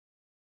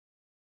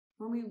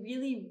when we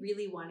really,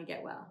 really want to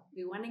get well.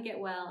 We want to get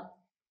well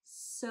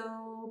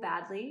so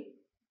badly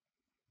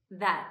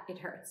that it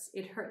hurts.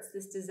 It hurts.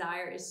 This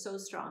desire is so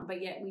strong,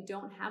 but yet we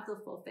don't have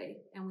the full faith.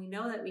 And we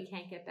know that we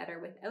can't get better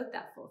without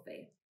that full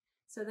faith.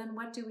 So then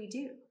what do we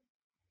do?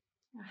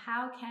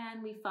 How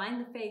can we find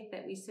the faith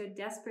that we so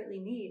desperately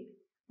need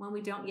when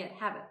we don't yet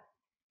have it?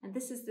 And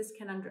this is this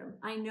conundrum.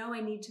 I know I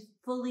need to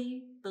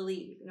fully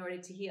believe in order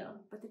to heal,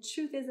 but the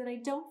truth is that I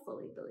don't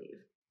fully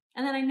believe.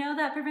 And then I know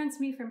that prevents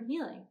me from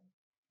healing.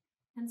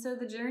 And so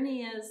the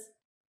journey is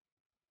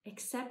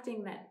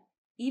accepting that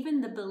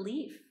even the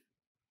belief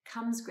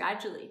comes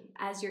gradually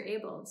as you're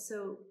able.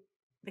 So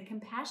the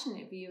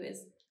compassionate view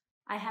is,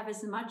 I have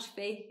as much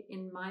faith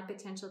in my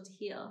potential to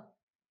heal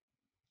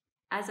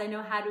as I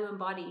know how to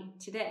embody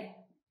today.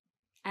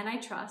 And I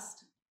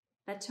trust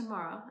that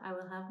tomorrow I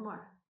will have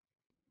more.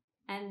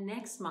 And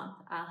next month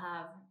I'll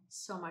have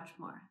so much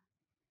more.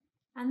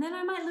 And then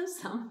I might lose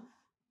some.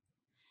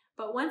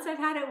 But once I've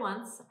had it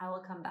once, I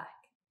will come back.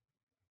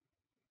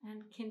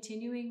 And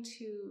continuing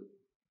to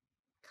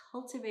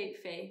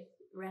cultivate faith,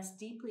 rest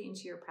deeply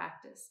into your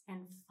practice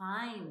and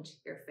find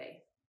your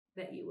faith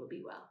that you will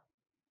be well.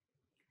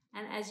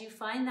 And as you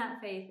find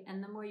that faith,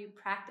 and the more you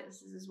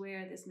practice, this is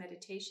where this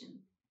meditation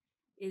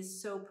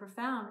is so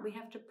profound. We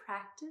have to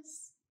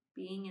practice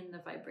being in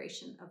the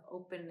vibration of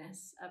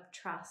openness, of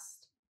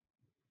trust,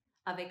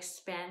 of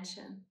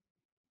expansion.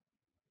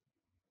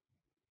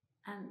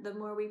 And the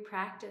more we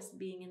practice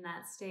being in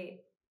that state,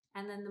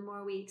 and then the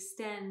more we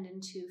extend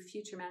into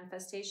future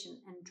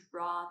manifestation and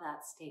draw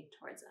that state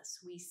towards us,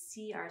 we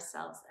see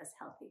ourselves as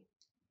healthy.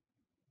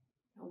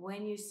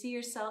 When you see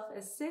yourself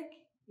as sick,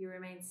 you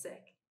remain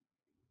sick.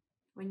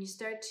 When you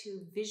start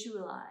to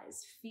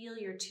visualize, feel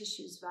your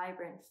tissues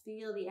vibrant,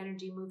 feel the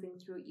energy moving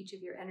through each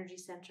of your energy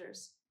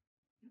centers,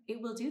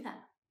 it will do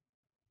that.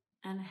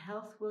 And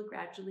health will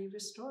gradually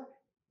restore.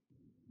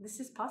 This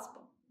is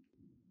possible.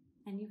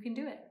 And you can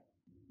do it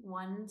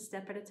one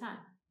step at a time.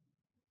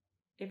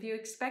 If you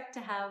expect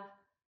to have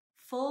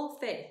full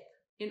faith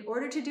in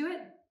order to do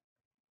it,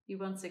 you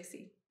won't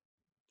succeed.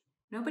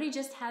 Nobody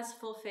just has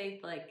full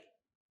faith like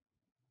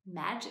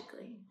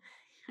magically.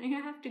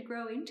 You have to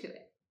grow into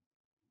it.